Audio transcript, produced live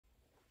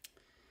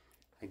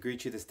I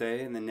greet you this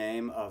day in the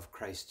name of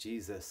Christ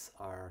Jesus,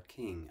 our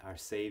King, our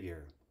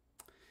Savior.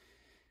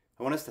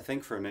 I want us to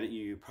think for a minute.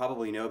 You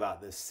probably know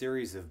about this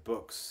series of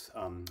books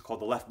called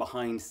the Left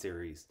Behind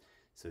series.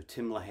 So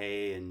Tim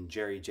LaHaye and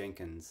Jerry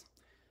Jenkins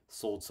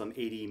sold some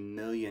 80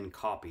 million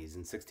copies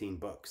in 16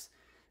 books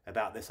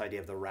about this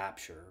idea of the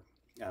rapture.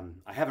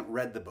 I haven't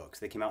read the books.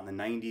 They came out in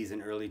the 90s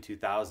and early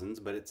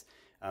 2000s, but it's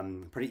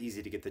pretty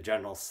easy to get the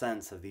general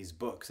sense of these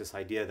books, this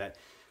idea that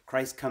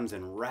Christ comes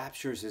and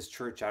raptures his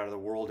church out of the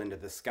world into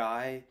the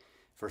sky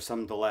for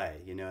some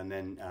delay, and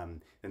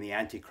then the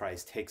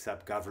Antichrist takes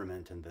up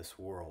government in this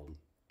world.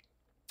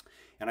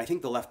 And I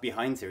think the Left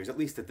Behind series, at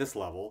least at this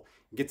level,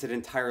 gets it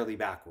entirely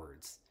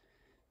backwards,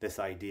 this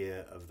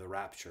idea of the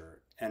rapture.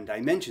 And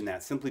I mention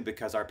that simply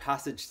because our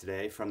passage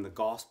today from the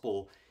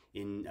Gospel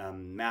in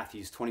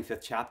Matthew's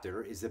 25th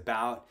chapter is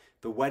about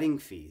the wedding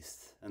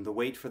feast and the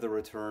wait for the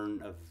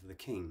return of the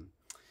King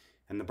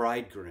and the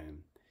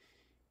bridegroom.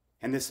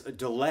 And this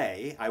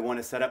delay I want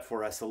to set up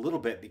for us a little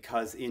bit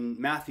because in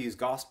Matthew's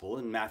Gospel,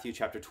 in Matthew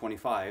chapter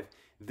 25,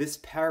 this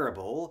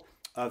parable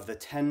of the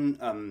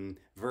 10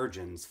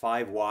 virgins,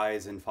 5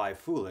 wise and 5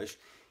 foolish,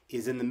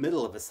 is in the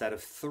middle of a set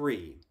of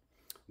 3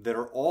 that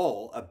are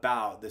all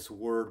about this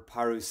word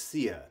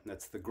parousia.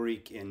 That's the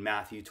Greek in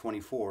Matthew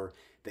 24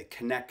 that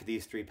connect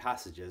these 3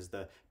 passages.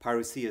 The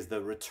parousia is the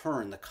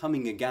return, the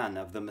coming again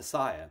of the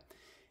Messiah.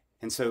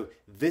 And so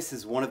this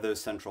is one of those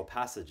central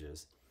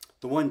passages.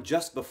 The one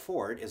just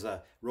before it is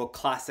a real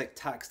classic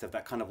text of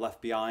that kind of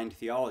Left Behind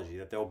theology,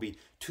 that there will be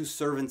 2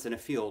 servants in a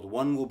field.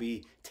 One will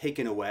be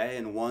taken away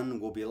and one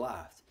will be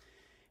left.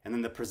 And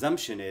then the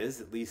presumption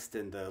is, at least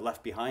in the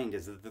Left Behind,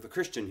 is that the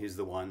Christian who's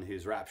the one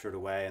who's raptured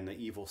away and the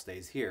evil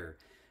stays here,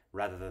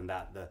 rather than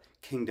that the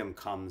kingdom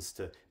comes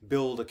to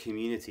build a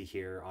community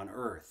here on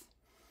earth.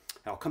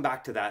 I'll come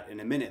back to that in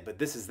a minute, but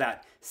this is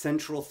that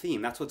central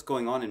theme. That's what's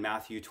going on in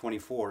Matthew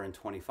 24 and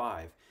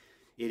 25.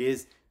 It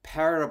is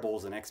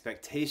parables and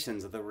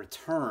expectations of the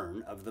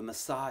return of the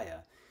Messiah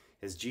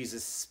as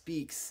Jesus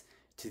speaks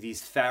to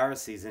these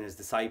Pharisees and his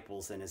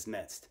disciples in his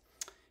midst.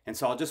 And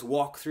so I'll just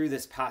walk through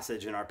this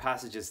passage and our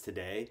passages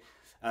today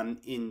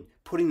in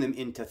putting them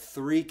into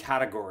 3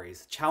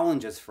 categories,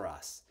 challenges for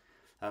us.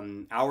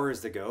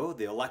 Hours ago,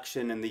 the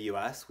election in the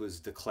U.S. was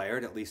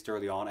declared, at least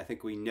early on. I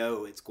think we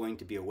know it's going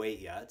to be a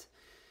wait yet,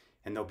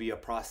 and there'll be a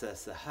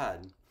process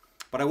ahead.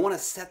 But I want to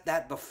set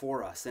that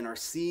before us in our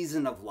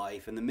season of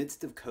life in the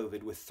midst of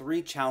COVID with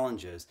 3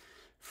 challenges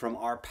from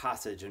our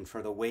passage and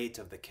for the wait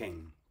of the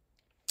King.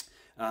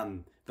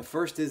 The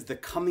first is the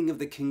coming of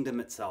the kingdom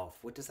itself.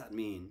 What does that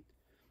mean?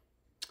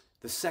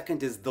 The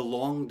second is the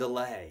long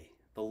delay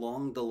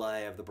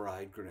of the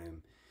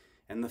bridegroom.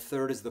 And the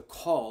third is the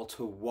call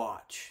to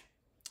watch.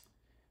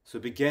 So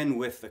begin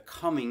with the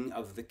coming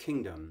of the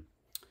kingdom.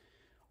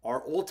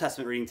 Our Old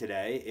Testament reading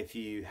today, if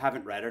you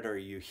haven't read it or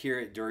you hear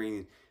it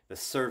during the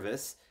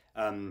service,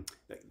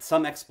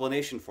 some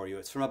explanation for you.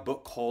 It's from a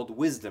book called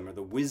Wisdom, or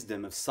the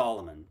Wisdom of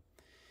Solomon.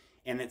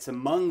 And it's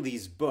among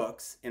these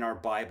books in our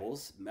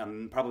Bibles,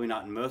 probably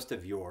not in most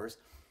of yours,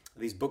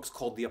 these books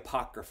called the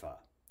Apocrypha.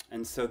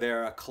 And so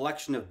they're a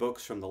collection of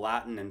books from the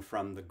Latin and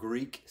from the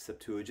Greek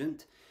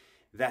Septuagint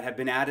that have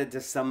been added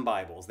to some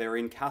Bibles. They're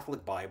in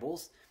Catholic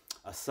Bibles.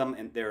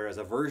 And there is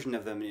a version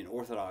of them in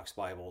Orthodox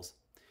Bibles.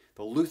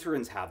 The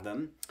Lutherans have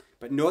them,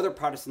 but no other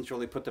Protestants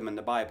really put them in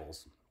the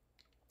Bibles.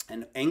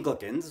 And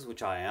Anglicans,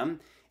 which I am,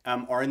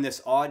 are in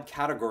this odd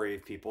category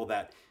of people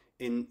that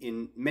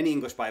in many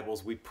English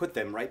Bibles, we put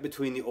them right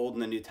between the Old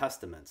and the New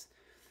Testaments.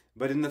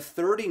 But in the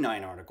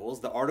 39 articles,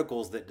 the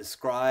articles that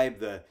describe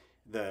the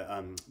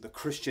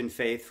Christian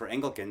faith for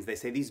Anglicans, they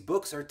say these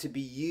books are to be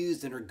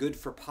used and are good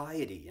for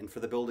piety and for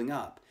the building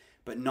up,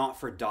 but not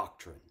for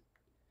doctrine.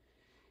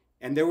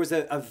 And there was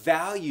a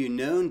value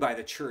known by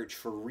the church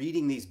for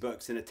reading these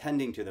books and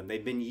attending to them.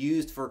 They've been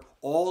used for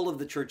all of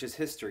the church's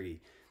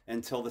history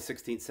until the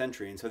 16th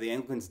century, and so the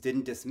Anglicans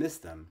didn't dismiss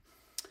them.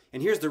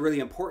 And here's the really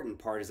important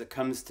part as it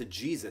comes to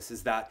Jesus,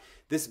 is that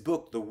this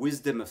book, the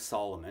Wisdom of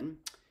Solomon,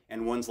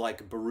 and ones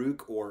like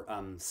Baruch or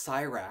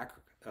Sirach,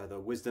 the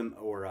Wisdom,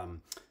 or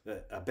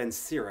Ben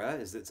Sira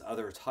is its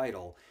other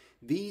title,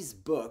 these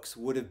books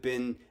would have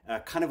been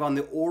kind of on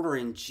the order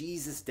in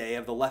Jesus' day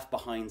of the Left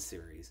Behind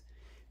series.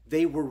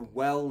 They were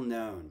well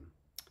known.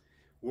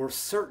 We're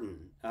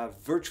certain,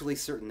 virtually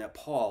certain, that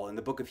Paul in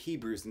the book of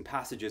Hebrews and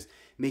passages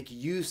make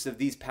use of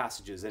these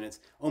passages, and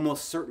it's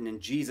almost certain in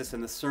Jesus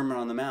in the Sermon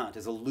on the Mount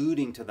is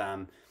alluding to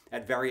them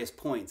at various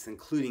points,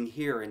 including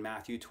here in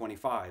Matthew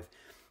 25.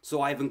 So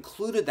I've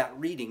included that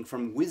reading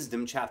from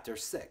Wisdom chapter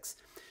 6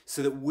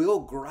 so that we'll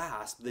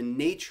grasp the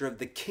nature of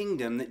the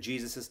kingdom that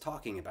Jesus is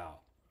talking about.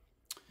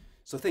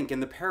 So think in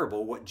the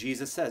parable what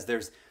Jesus says.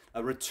 There's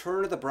a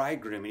return of the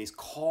bridegroom, and he's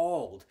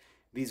called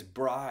these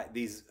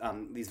virgins,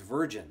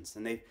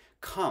 and they've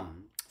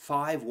come,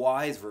 5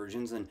 wise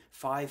virgins and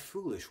 5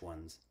 foolish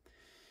ones.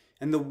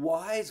 And the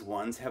wise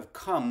ones have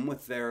come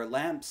with their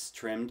lamps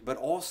trimmed, but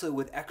also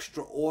with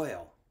extra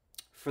oil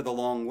for the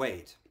long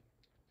wait.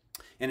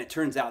 And it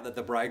turns out that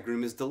the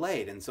bridegroom is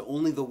delayed, and so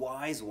only the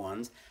wise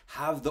ones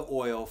have the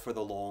oil for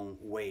the long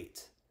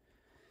wait.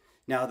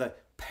 Now, the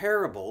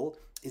parable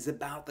is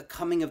about the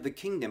coming of the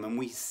kingdom, and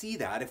we see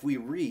that if we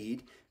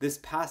read this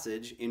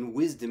passage in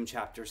Wisdom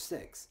chapter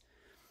 6.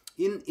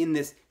 In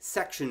this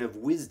section of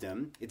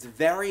wisdom, it's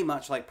very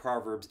much like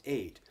Proverbs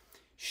 8.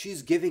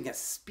 She's giving a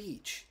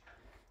speech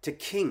to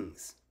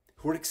kings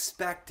who are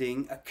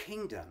expecting a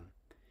kingdom.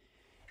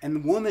 And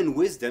the woman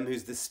wisdom,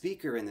 who's the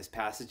speaker in this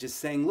passage, is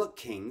saying, look,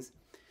 kings,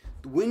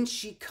 when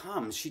she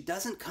comes, she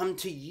doesn't come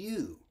to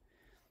you.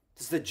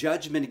 This is the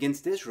judgment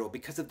against Israel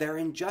because of their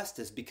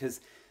injustice,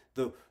 because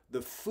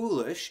the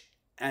foolish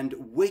and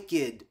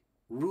wicked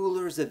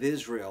rulers of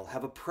Israel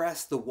have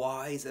oppressed the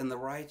wise and the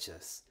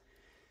righteous.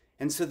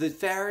 And so the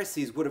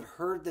Pharisees would have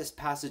heard this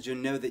passage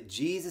and know that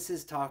Jesus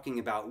is talking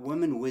about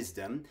woman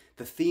wisdom,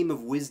 the theme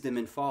of wisdom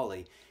and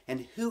folly.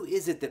 And who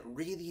is it that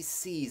really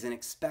sees and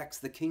expects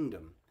the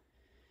kingdom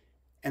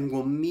and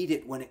will meet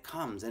it when it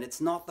comes? And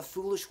it's not the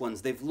foolish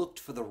ones. They've looked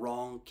for the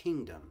wrong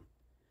kingdom.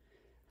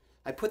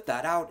 I put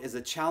that out as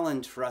a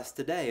challenge for us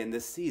today in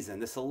this season,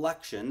 this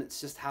election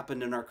that's just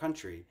happened in our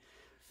country.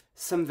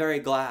 Some very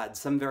glad,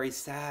 some very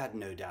sad,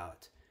 no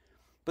doubt.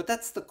 But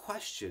that's the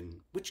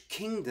question. Which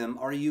kingdom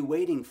are you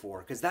waiting for?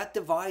 Because that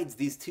divides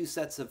these two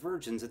sets of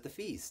virgins at the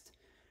feast.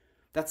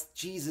 That's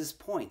Jesus'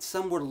 point.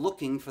 Some were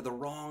looking for the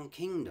wrong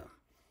kingdom.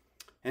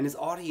 And his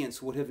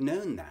audience would have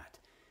known that.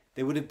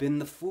 They would have been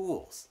the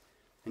fools.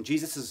 And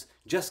Jesus has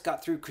just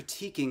got through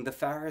critiquing the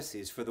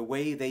Pharisees for the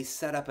way they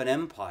set up an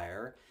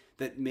empire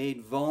that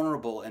made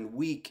vulnerable and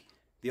weak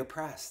the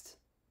oppressed,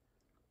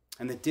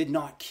 and that did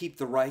not keep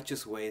the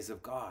righteous ways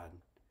of God.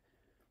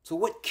 So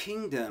what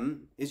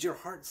kingdom is your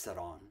heart set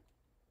on?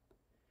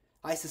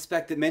 I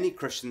suspect that many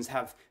Christians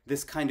have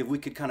this we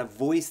could kind of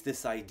voice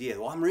this idea,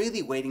 well, I'm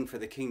really waiting for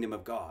the kingdom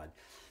of God,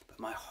 but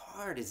my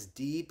heart is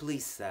deeply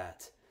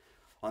set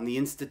on the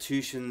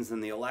institutions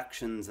and the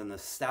elections and the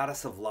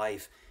status of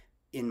life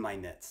in my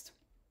midst.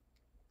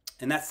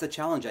 And that's the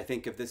challenge, I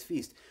think, of this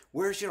feast.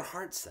 Where's your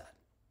heart set?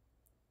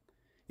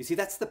 You see,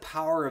 that's the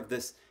power of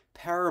this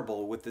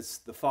parable with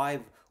the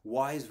 5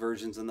 wise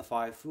virgins and the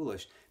 5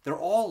 foolish. They're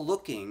all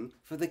looking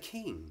for the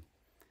king.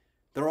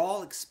 They're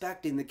all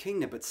expecting the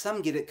kingdom, but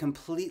some get it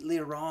completely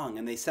wrong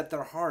and they set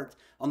their heart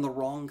on the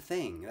wrong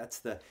thing. That's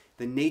the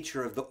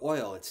nature of the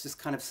oil. It's just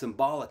kind of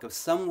symbolic of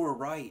some were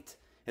right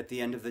at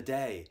the end of the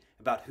day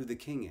about who the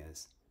king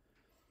is.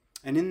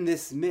 And in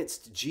this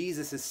midst,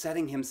 Jesus is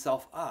setting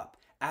himself up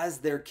as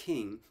their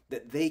king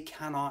that they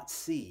cannot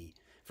see,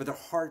 for their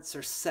hearts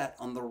are set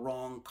on the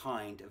wrong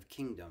kind of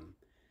kingdom.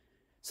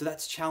 So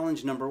that's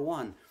challenge number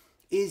 1.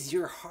 Is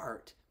your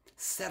heart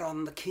set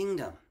on the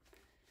kingdom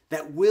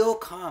that will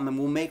come and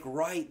will make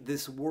right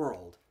this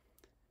world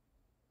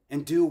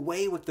and do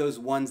away with those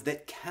ones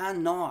that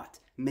cannot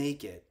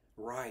make it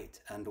right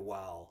and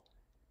well?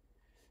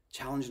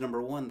 Challenge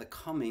number 1, the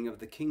coming of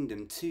the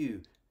kingdom.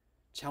 2,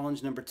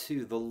 challenge number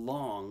 2, the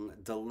long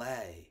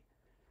delay.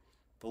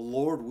 The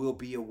Lord will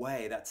be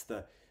away. That's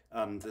the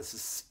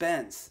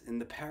suspense in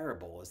the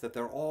parable, is that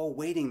they're all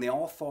waiting. They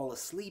all fall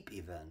asleep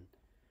even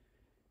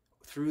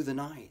through the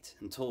night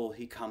until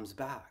he comes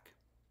back.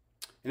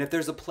 And if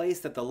there's a place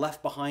that the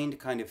left behind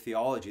kind of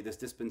theology, this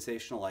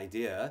dispensational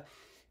idea,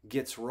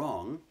 gets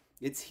wrong,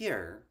 it's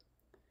here.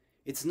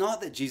 It's not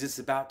that Jesus is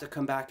about to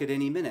come back at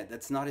any minute.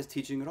 That's not his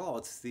teaching at all.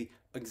 It's the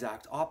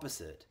exact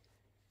opposite.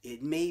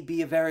 It may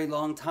be a very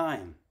long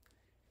time.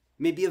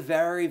 Maybe a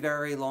very,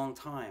 very long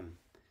time.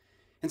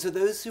 And so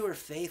those who are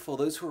faithful,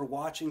 those who are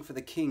watching for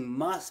the king,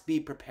 must be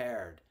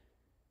prepared,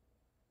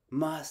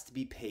 must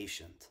be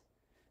patient,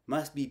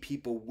 must be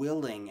people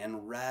willing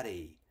and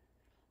ready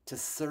to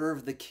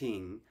serve the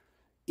king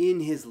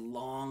in his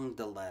long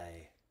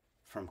delay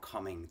from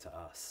coming to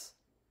us.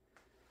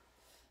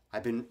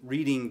 I've been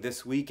reading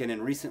this week and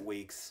in recent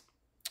weeks,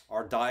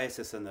 our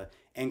diocese and the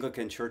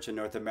Anglican Church in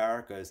North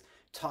America is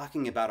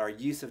talking about our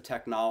use of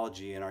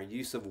technology and our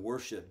use of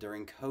worship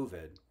during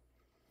COVID,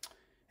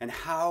 and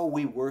how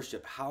we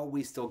worship, how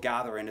we still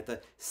gather. And at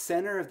the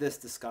center of this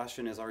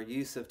discussion is our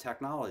use of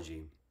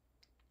technology.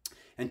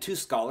 And 2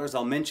 scholars,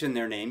 I'll mention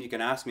their name. You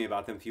can ask me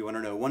about them if you want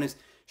to know. One is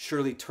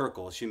Shirley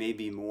Turkle. She may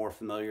be more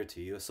familiar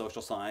to you, a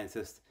social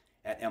scientist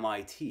at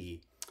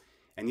MIT.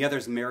 And the other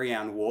is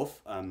Marianne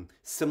Wolf,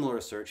 similar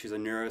research. She's a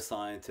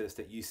neuroscientist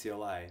at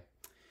UCLA.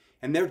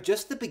 And they're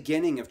just the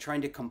beginning of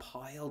trying to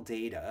compile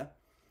data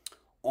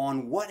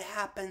on what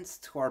happens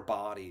to our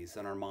bodies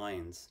and our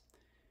minds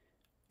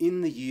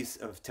in the use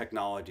of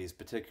technologies,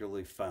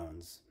 particularly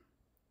phones.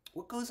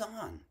 What goes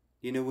on,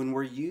 when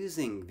we're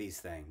using these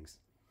things?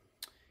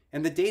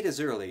 And the data's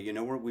early,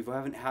 we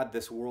haven't had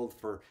this world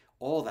for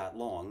all that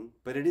long,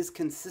 but it is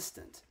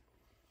consistent.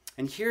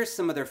 And here's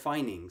some of their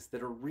findings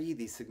that are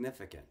really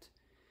significant.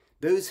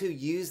 Those who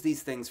use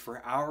these things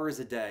for hours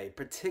a day,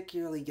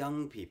 particularly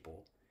young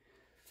people,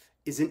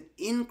 is an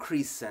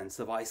increased sense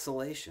of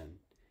isolation,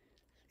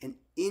 an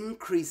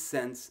increased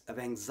sense of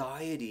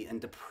anxiety and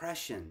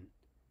depression,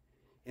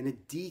 and a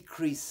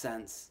decreased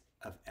sense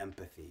of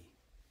empathy.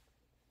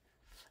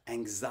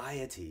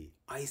 Anxiety,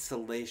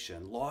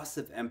 isolation, loss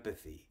of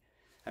empathy,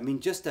 I mean,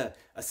 just a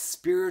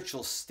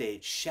spiritual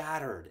state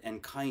shattered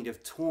and kind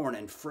of torn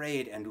and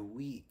frayed and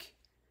weak.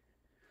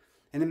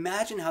 And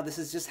imagine how this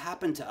has just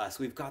happened to us.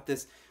 We've got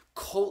this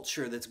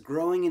culture that's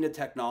growing into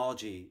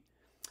technology,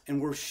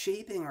 and we're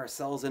shaping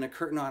ourselves in a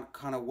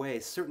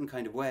certain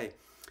kind of way.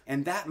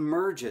 And that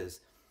merges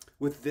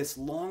with this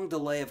long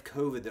delay of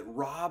COVID that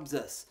robs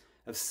us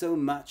of so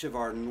much of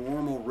our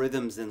normal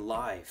rhythms in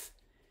life.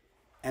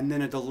 And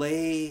then a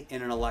delay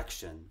in an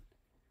election.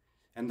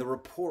 And the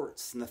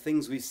reports and the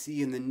things we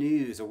see in the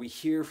news or we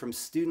hear from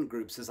student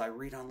groups as I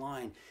read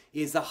online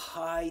is a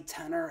high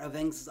tenor of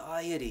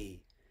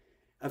anxiety,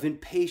 of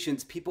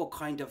impatience, people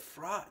kind of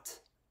fraught.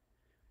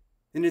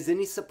 And is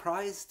any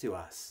surprise to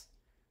us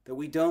that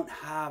we don't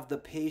have the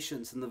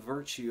patience and the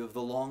virtue of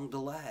the long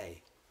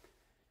delay?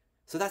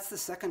 So that's the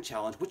second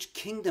challenge. Which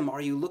kingdom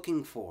are you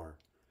looking for?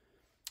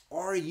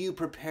 Are you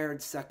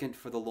prepared, second,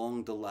 for the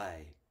long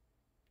delay?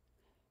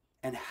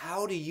 And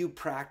how do you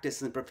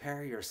practice and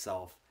prepare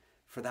yourself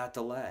for that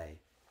delay?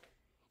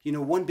 You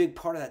know, one big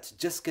part of that's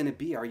just going to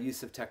be our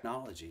use of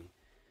technology.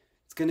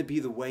 It's going to be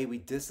the way we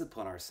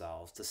discipline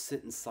ourselves to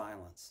sit in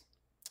silence.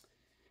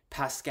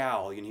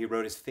 Pascal, he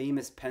wrote his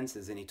famous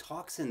Pences, and he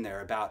talks in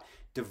there about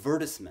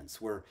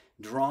divertissements. We're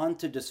drawn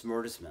to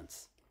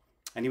divertissements.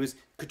 And he was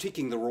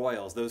critiquing the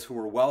royals, those who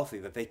were wealthy,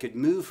 that they could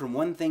move from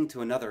one thing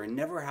to another and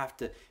never have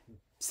to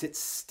sit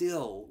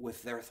still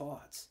with their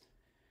thoughts.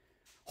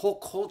 Whole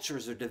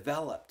cultures are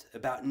developed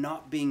about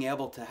not being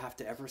able to have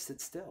to ever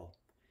sit still.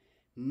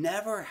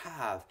 Never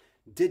have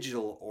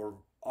digital or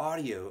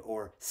audio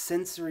or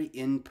sensory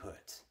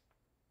input.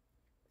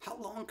 How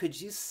long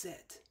could you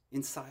sit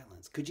in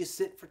silence? Could you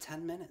sit for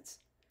 10 minutes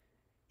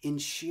in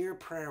sheer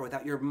prayer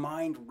without your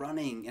mind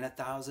running in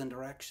 1,000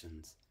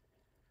 directions?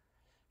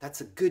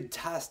 That's a good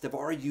test of,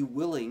 are you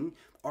willing?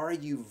 Are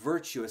you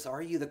virtuous?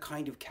 Are you the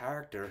kind of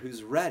character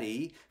who's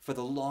ready for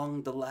the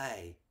long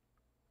delay?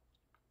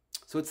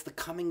 So it's the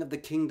coming of the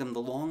kingdom, the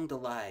long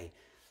delay,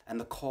 and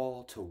the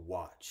call to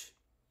watch.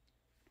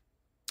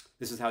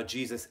 This is how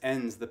Jesus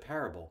ends the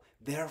parable.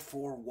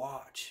 Therefore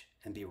watch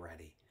and be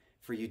ready,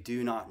 for you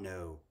do not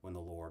know when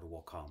the Lord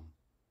will come.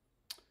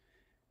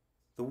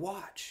 The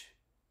watch,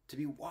 to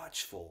be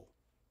watchful.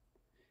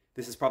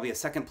 This is probably a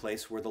second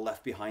place where the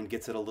Left Behind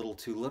gets it a little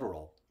too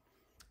literal.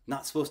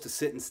 Not supposed to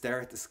sit and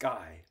stare at the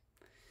sky.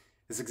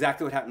 This is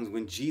exactly what happens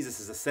when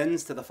Jesus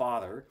ascends to the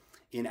Father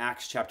in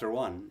Acts chapter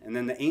 1. And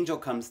then the angel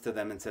comes to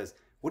them and says,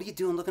 what are you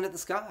doing looking at the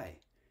sky?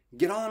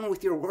 Get on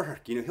with your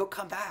work. He'll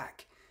come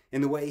back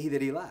in the way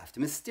that he left,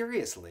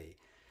 mysteriously.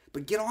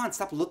 But get on,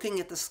 stop looking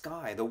at the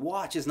sky. The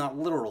watch is not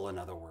literal, in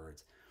other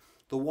words.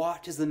 The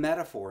watch is the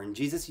metaphor, and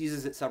Jesus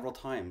uses it several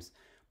times.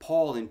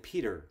 Paul and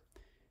Peter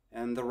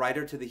and the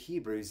writer to the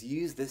Hebrews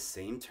use this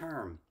same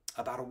term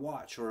about a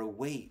watch or a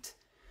wait.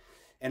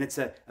 And it's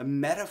a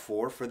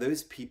metaphor for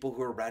those people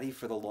who are ready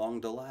for the long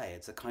delay.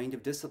 It's a kind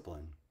of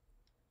discipline.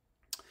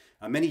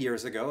 Many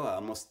years ago,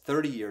 almost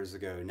 30 years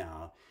ago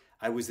now,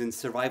 I was in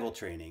survival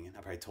training.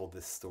 I've probably told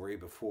this story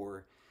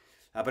before,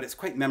 but it's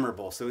quite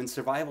memorable. So in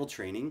survival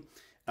training,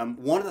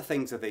 one of the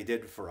things that they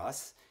did for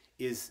us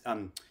is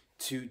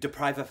to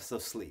deprive us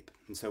of sleep.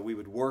 And so we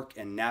would work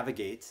and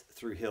navigate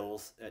through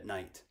hills at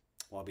night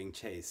while being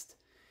chased.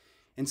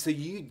 And so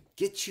you'd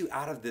get you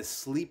out of this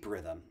sleep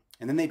rhythm.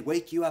 And then they'd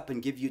wake you up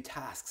and give you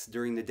tasks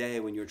during the day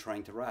when you're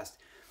trying to rest.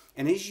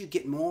 And as you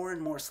get more and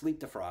more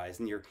sleep deprived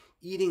and you're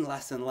eating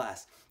less and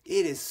less,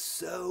 it is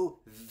so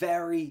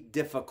very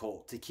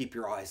difficult to keep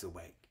your eyes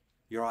awake,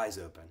 your eyes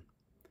open.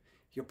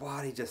 Your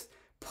body just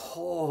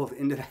pulled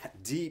into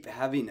that deep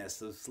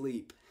heaviness of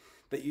sleep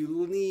that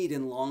you need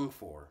and long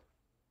for.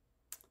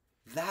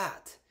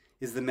 That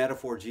is the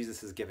metaphor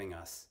Jesus is giving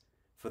us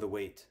for the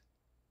wait,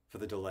 for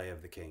the delay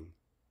of the King.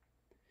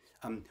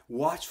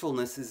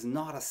 Watchfulness is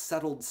not a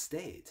settled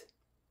state.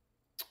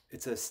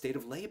 It's a state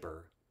of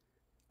labor,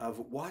 of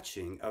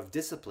watching, of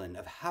discipline,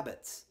 of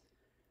habits,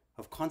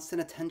 of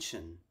constant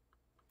attention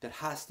that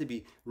has to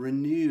be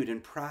renewed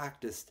and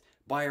practiced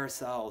by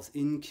ourselves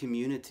in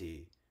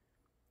community.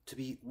 To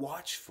be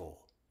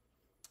watchful.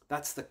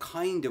 That's the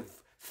kind of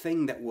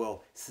thing that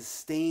will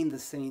sustain the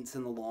saints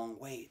in the long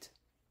wait.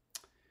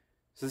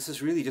 So this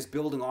is really just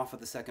building off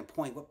of the second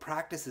point. What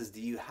practices do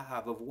you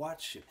have of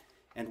watch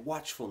and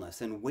watchfulness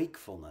and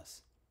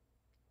wakefulness?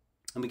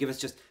 Let me give us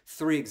just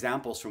 3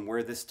 examples from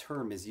where this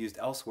term is used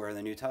elsewhere in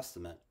the New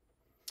Testament.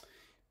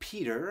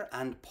 Peter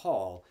and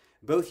Paul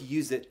both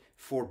use it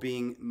for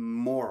being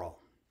moral.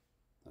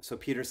 So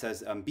Peter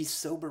says, be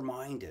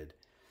sober-minded,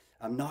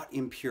 not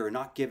impure,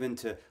 not given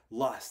to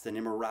lust and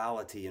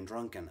immorality and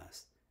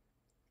drunkenness.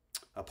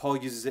 Paul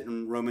uses it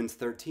in Romans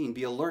 13,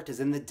 be alert as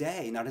in the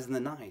day, not as in the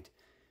night.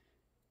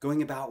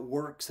 Going about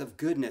works of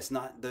goodness,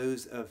 not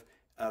those of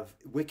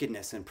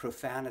wickedness and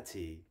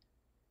profanity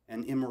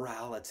and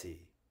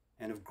immorality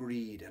and of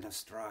greed and of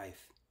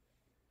strife.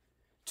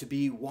 To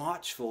be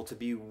watchful, to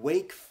be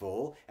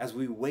wakeful as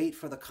we wait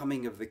for the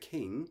coming of the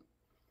King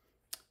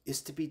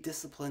is to be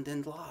disciplined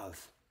in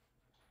love,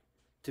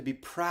 to be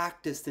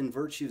practiced in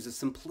virtues of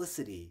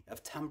simplicity,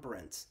 of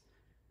temperance,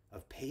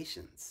 of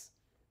patience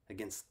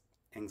against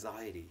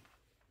anxiety.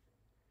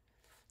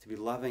 To be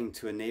loving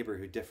to a neighbor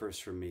who differs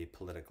from me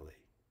politically.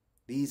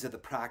 These are the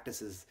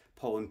practices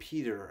Paul and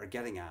Peter are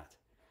getting at.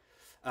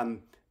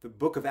 The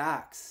book of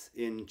Acts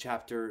in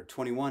chapter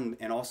 21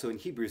 and also in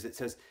Hebrews, it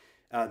says,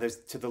 there's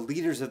to the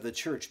leaders of the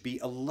church, be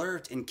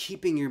alert in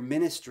keeping your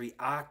ministry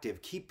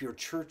active. Keep your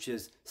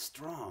churches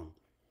strong.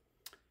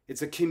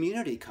 It's a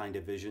community kind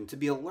of vision. To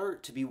be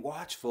alert, to be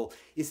watchful,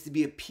 is to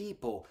be a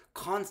people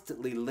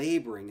constantly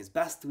laboring as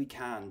best we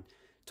can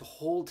to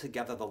hold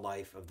together the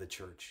life of the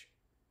church.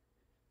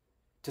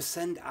 To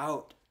send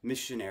out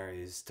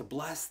missionaries, to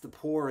bless the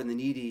poor and the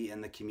needy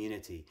in the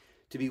community.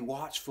 To be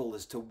watchful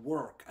is to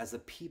work as a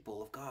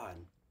people of God.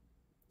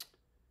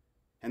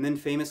 And then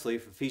famously,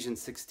 for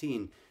Ephesians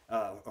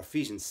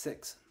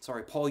 6,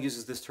 Paul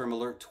uses this term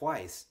alert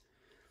twice.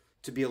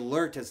 To be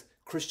alert as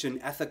Christian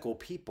ethical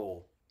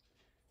people,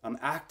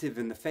 active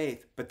in the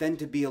faith, but then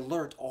to be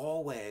alert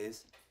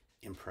always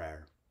in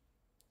prayer.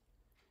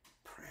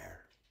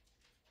 Prayer.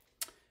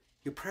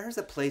 Your prayer is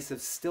a place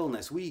of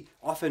stillness. We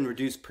often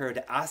reduce prayer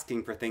to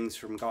asking for things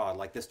from God,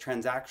 like this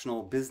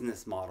transactional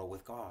business model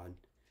with God.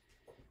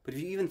 But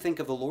if you even think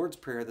of the Lord's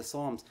Prayer, the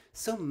Psalms,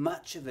 so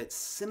much of it's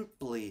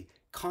simply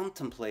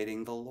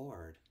contemplating the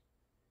Lord,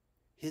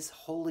 His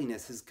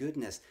holiness, His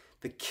goodness,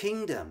 the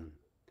kingdom,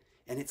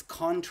 and its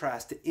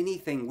contrast to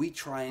anything we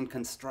try and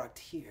construct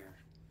here.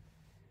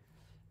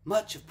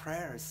 Much of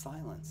prayer is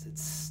silence.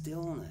 It's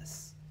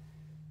stillness.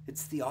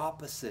 It's the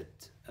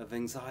opposite of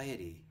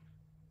anxiety.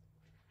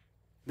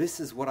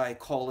 This is what I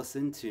call us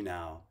into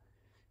now,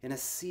 in a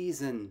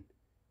season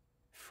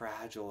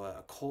fragile,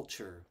 a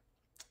culture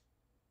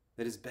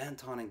that is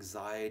bent on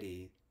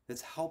anxiety,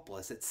 that's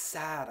helpless. It's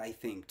sad, I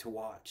think, to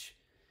watch.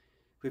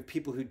 We have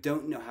people who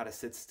don't know how to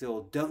sit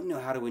still, don't know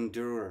how to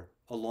endure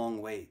a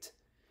long wait.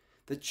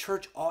 The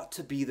church ought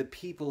to be the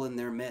people in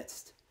their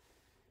midst.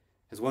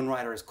 As one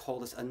writer has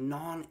called us, a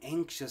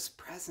non-anxious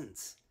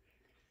presence.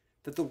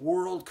 That the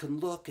world can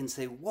look and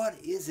say, what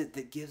is it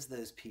that gives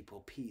those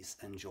people peace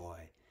and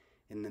joy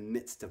in the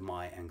midst of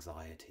my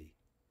anxiety?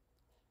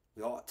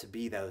 We ought to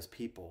be those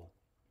people.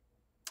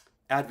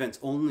 Advent's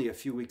only a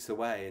few weeks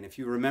away, and if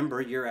you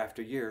remember year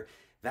after year,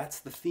 that's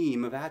the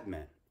theme of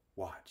Advent.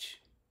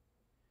 Watch.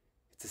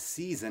 It's a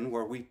season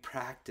where we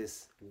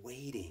practice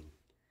waiting.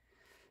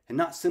 And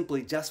not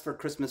simply just for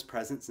Christmas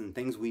presents and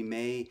things we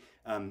may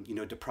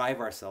deprive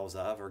ourselves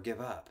of or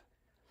give up.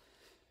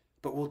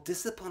 But we'll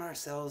discipline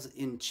ourselves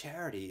in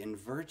charity, in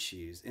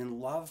virtues, in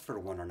love for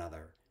one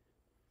another.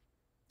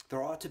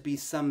 There ought to be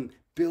some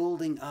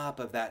building up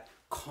of that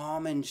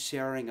common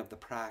sharing of the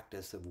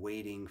practice of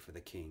waiting for the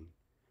King.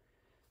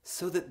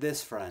 So that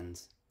this,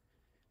 friends,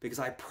 because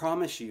I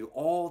promise you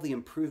all the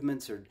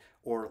improvements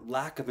or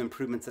lack of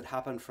improvements that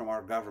happen from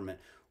our government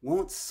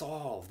won't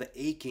solve the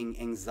aching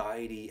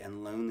anxiety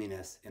and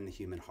loneliness in the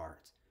human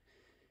heart.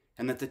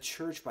 And that the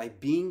church, by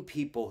being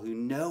people who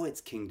know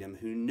its kingdom,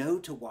 who know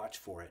to watch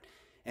for it,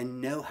 and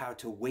know how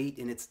to wait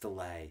in its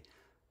delay,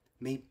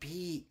 may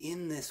be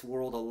in this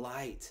world a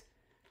light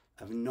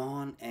of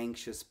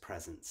non-anxious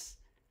presence,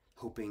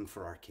 hoping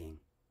for our King.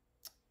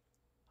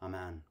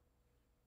 Amen.